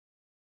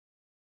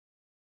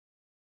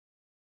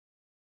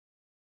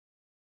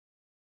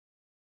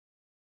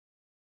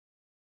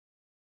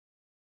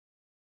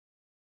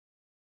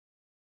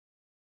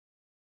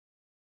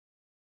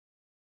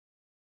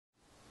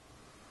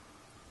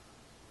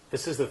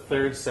This is the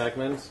third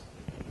segment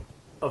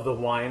of the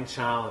Wine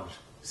Challenge.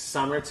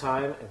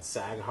 Summertime in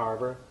Sag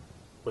Harbor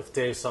with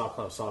Dave Sokolin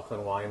of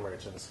Sokolin Wine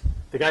Merchants.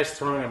 The guy's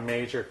throwing a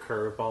major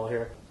curveball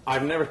here.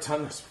 I've never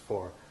done this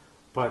before,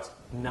 but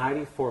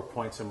 94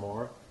 points or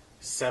more,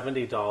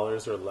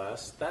 $70 or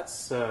less.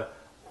 That's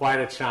quite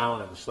a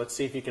challenge. Let's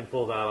see if you can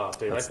pull that off,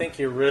 Dave. I think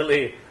you're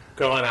really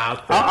going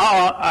out there.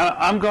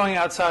 I'm going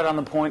outside on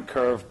the point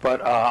curve,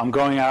 but I'm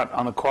going out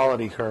on the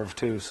quality curve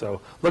too. So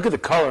look at the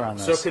color on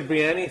this. So it could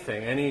be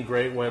anything, any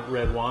great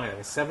red wine.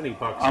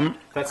 $70.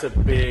 That's a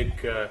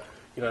big,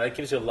 that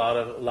gives you a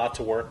lot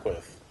to work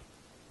with.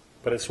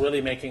 But it's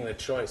really making the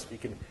choice. You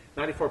can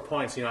 94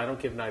 points. I don't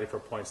give 94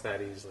 points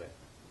that easily.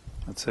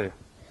 Let's see.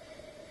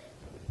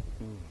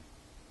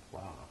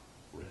 Wow,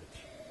 rich.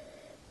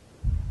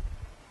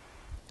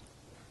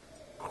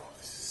 Oh,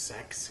 this is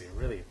sexy,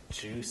 really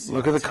juicy.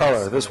 Look at the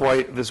color. This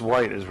white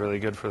is really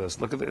good for this.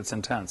 Look at it. It's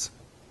intense.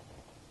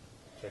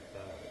 Check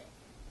that out.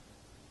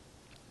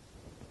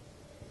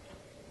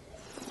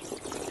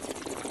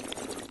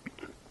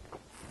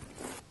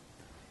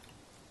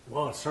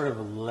 Well, it's sort of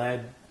a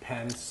lead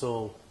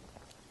pencil,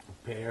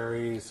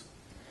 berries,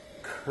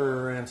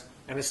 currants,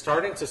 and it's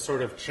starting to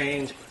sort of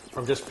change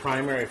from just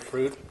primary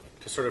fruit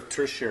to sort of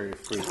tertiary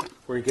fruit,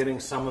 where you're getting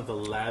some of the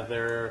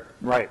leather,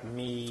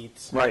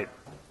 meat. Right.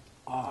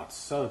 Oh, it's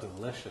so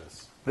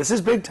delicious. This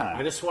is big time.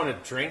 I just want to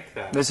drink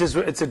that.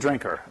 It's a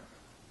drinker.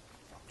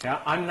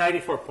 Yeah, I'm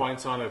 94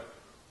 points on it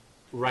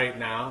right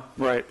now.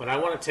 Right. But I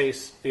want to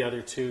taste the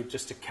other two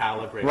just to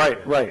calibrate.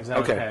 Right. Is that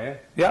okay?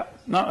 Yeah.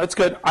 No, it's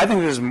good. I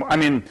think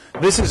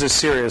this is a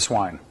serious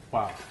wine.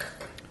 Wow.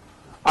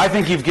 I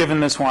think you've given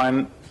this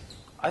wine.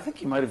 I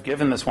think you might have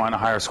given this wine a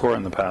higher score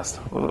in the past.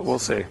 We'll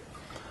see.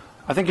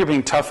 I think you're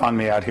being tough on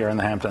me out here in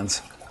the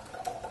Hamptons.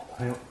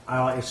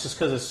 It's just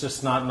because it's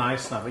just not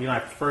nice enough. I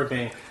prefer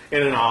being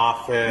in an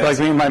office. Like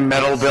being in my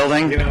metal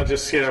building?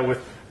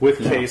 With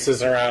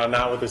cases around,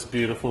 not with this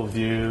beautiful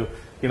view.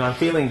 I'm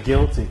feeling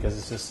guilty because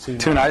it's just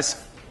too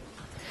nice.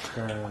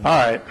 All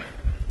right.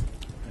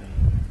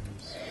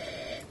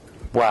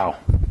 Wow.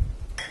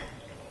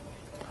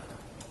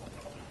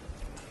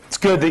 It's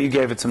good that you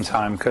gave it some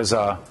time because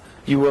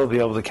you will be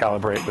able to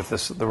calibrate with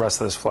the rest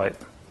of this flight.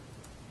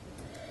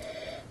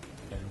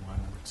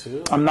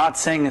 I'm not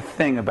saying a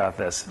thing about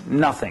this.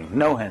 Nothing.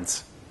 No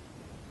hints.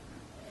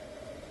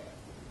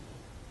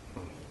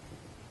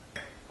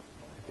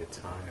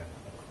 Italian.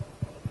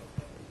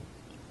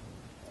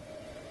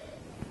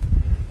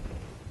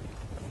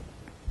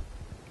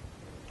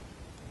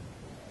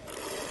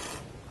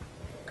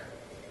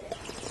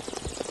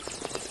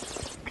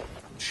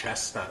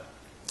 Chestnut,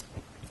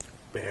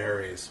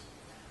 berries,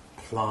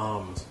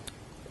 plums,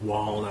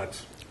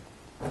 walnut.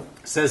 It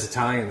says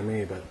Italian to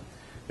me, but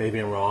maybe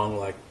I'm wrong,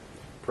 like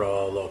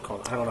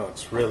Provolone. I don't know.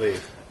 It's really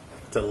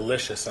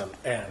delicious.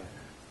 And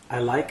I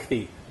like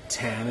the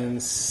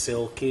tannins,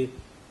 silky.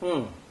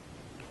 Then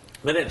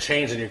it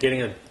changes and you're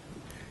getting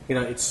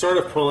it's sort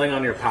of pulling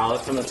on your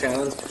palate from the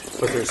tannins,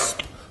 but there's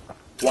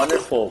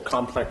wonderful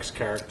complex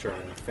character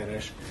in the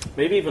finish.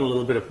 Maybe even a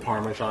little bit of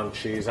Parmesan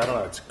cheese. I don't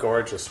know. It's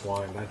gorgeous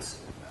wine.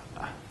 That's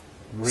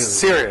really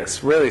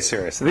serious, really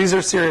serious. These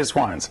are serious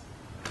wines.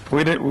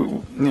 We're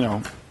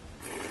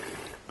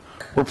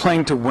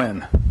playing to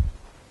win.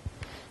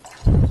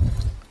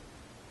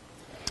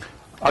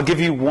 I'll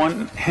give you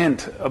one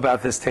hint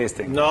about this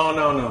tasting.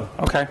 No.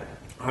 Okay.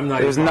 I'm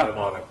not even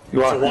on it.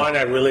 You are. It's a wine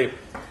I really...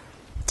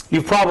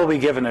 You've probably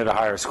given it a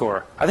higher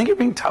score. I think you're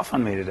being tough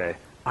on me today.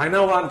 I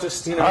know, I'm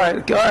just, All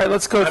right,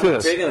 let's go through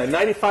this. Digging it.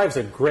 95 is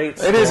a great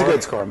score. It is a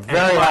good score. I'm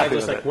very happy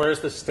with it.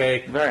 Where's the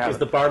steak? Very happy. Is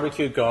the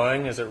barbecue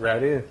going? Is it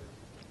ready?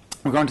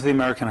 We're going to the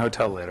American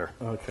Hotel later.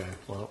 Okay,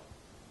 well.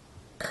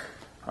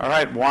 All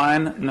right,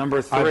 wine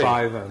number 3. I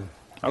buy them.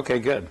 Okay,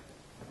 good.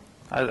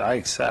 I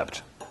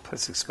accept.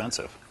 That's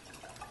expensive.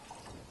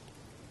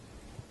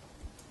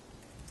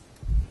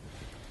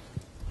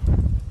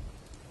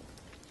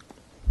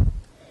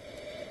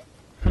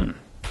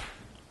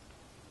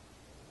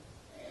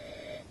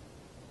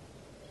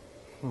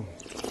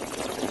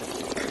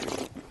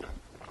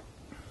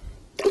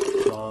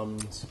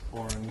 Plums,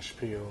 orange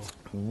peel.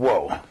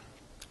 Whoa.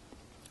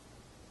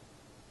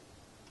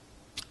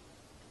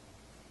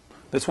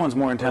 This one's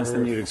more intense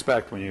than you'd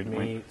expect when you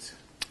meat.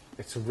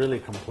 It's really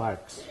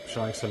complex,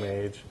 showing some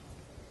age.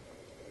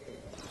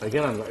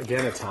 Again,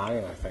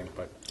 Italian, I think,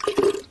 but.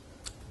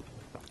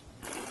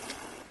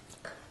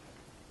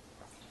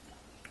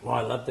 Well,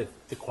 I love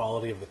the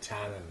quality of the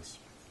tannins,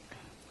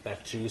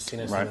 that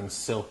juiciness and then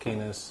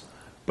silkiness.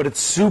 But it's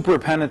super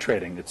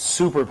penetrating.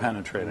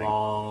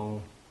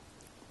 Long.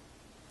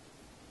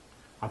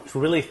 I'm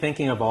really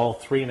thinking of all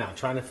three now,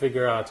 trying to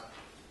figure out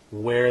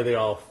where they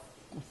all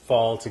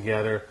fall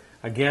together.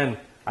 Again,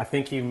 I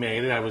think you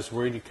made it. I was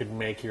worried you could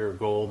make your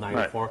goal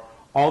 94. Right.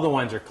 All the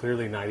wines are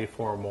clearly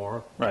 94 or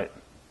more. Right.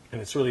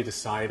 And it's really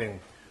deciding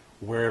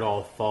where it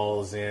all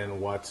falls in,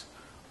 what.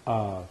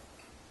 And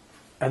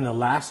the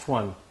last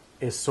one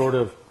is sort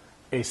of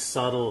a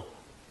subtle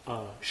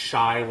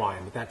shy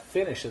wine, but that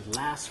finish, it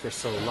lasts for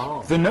so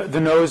long. The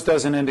nose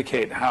doesn't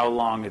indicate how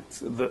long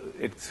it's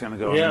going to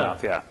go in the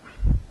mouth. Yeah.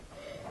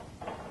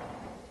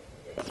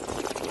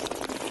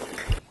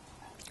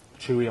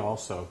 Chewy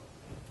also,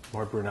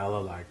 more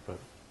Brunello-like, but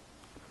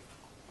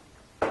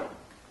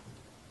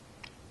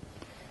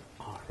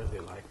I really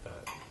like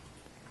that.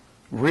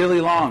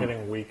 Really long. I'm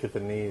getting weak at the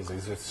knees.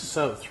 These are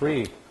so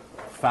three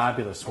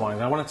fabulous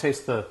wines. I want to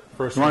taste the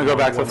first You one. want to go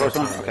back to the more first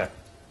one? time. Okay.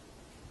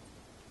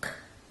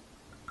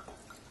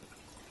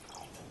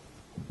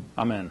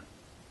 I'm in.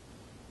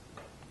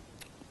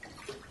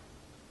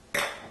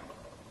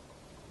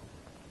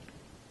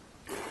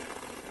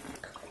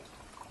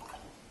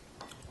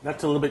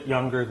 That's a little bit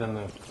younger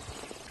than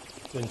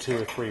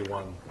 2 or 3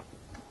 1.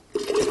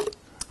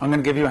 I'm going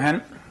to give you a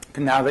hint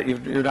now that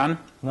you're done.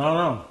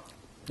 No.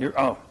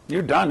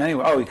 You're done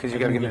anyway. Oh, because you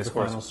got to give me the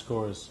scores. Final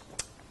scores.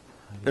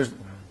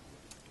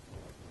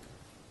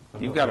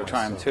 You've got to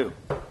try them too.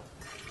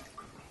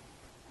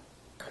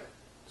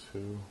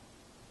 2.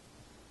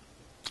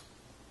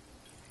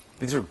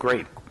 These are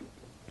great.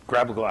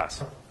 Grab a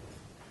glass.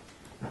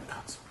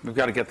 We've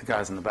got to get the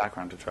guys in the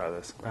background to try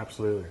this.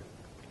 Absolutely.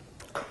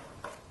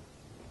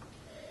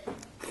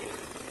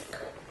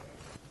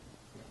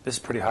 This is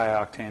pretty high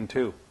octane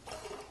too.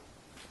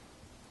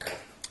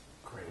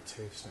 Great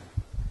tasting.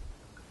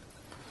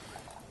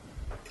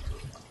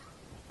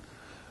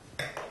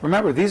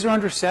 Remember, these are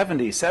under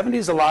 70. 70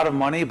 is a lot of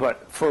money,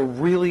 but for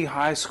really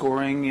high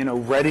scoring,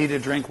 ready to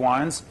drink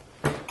wines,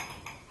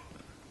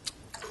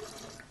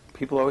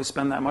 people always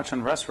spend that much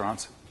in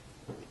restaurants.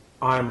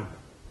 I'm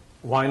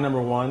wine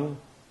number 1,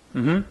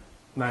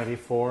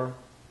 94,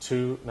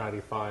 2,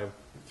 95,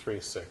 3,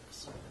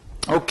 6.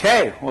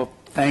 Okay, well,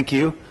 thank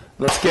you.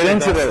 Let's get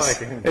into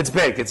this. It's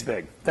big.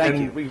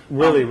 Thank you.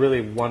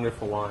 Really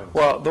wonderful wines.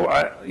 Well,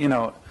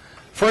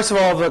 first of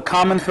all, the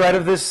common thread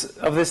of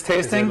this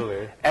tasting,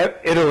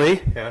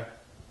 Italy, Yeah.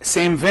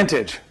 same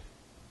vintage.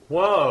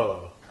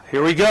 Whoa.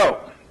 Here we go.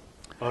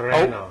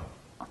 Oreno.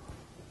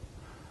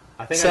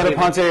 I think Sette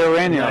Ponte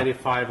Oreno.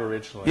 95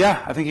 originally.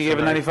 Yeah, I think you gave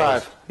it 95.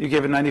 95. You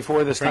gave it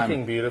 94 this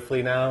Drinking time.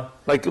 beautifully now.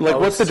 Like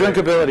what's the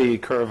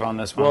drinkability curve on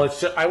this one?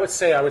 Well, I would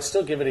say I would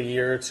still give it a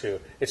year or 2.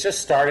 It's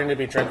just starting to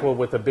be drinkable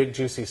with a big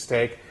juicy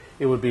steak.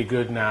 It would be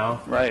good now.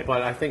 Right.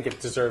 But I think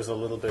it deserves a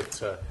little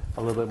bit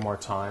more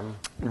time.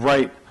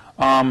 Right.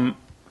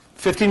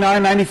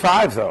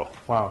 59.95 though.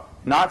 Wow.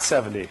 Not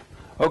 70.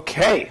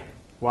 Okay.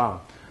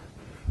 Wow.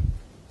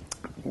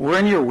 We're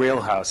in your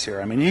wheelhouse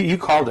here. I mean, you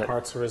called it.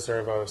 Parts of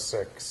Reserve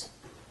 06.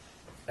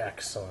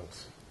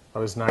 Excellent. I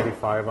was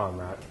 95 on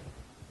that.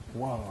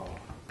 Whoa.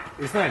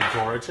 Isn't that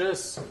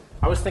gorgeous?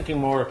 I was thinking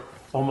more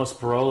almost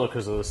Barolo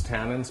because of those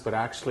tannins, but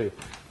actually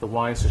the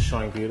wine's just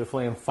showing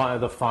beautifully. And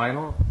the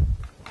final?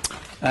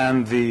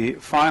 And the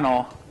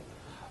final,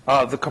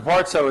 the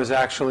Caparzo is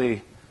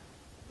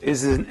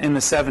in the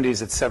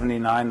 70s at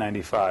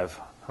 79.95.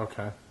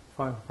 Okay.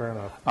 Fine. Fair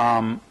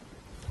enough.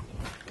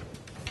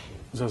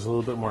 So it's a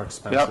little bit more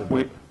expensive.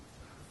 Yep.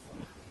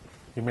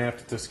 You may have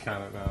to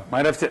discount it now.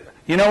 Might have to.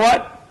 You know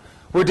what?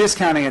 We're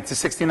discounting it to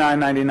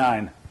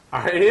 $69.99.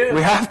 Are you?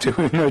 We have to.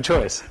 We have no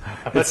choice.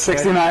 It's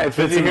 69. It fits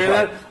Did you in the hear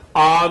that?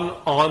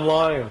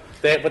 Online.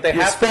 But they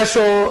Your have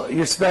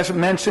special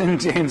mention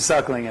James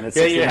Suckling and it's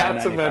Yeah, you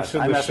have to $69.95.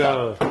 mention I the messed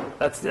show. up.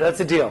 That's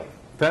a deal.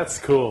 That's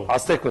cool. I'll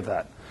stick with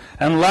that.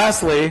 And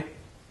lastly,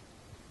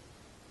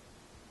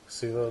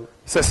 Sassetti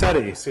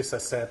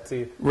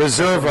Sassetti.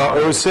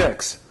 Reserva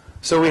 06.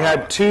 So we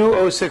had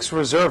 2 06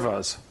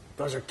 Reservas,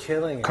 Those are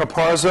killing it.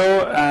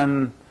 Caparzo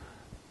and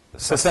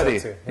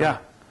Sassetti. Sassetti, Yeah.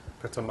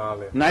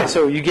 Petomale. Nice.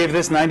 So you gave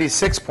this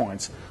 96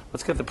 points.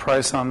 Let's get the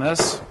price on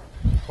this.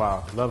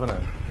 Wow, loving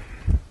it.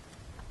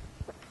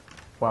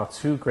 Wow,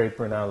 2 great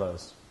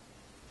Brunellos.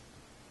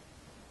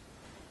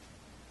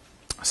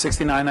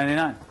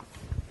 $69.99.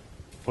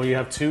 Well, you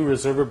have 2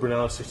 Reserva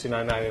Brunello,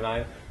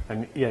 $69.99,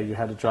 and yeah, you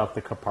had to drop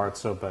the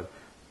Caparzo, but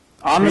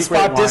On the 3 great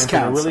spot wines, and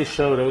discounts. It really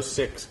showed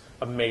 06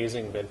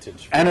 amazing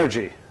vintage.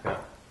 Energy. Yeah,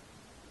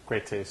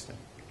 great tasting.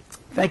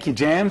 Thank you,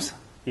 James.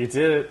 You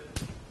did it.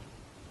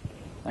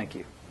 Thank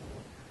you.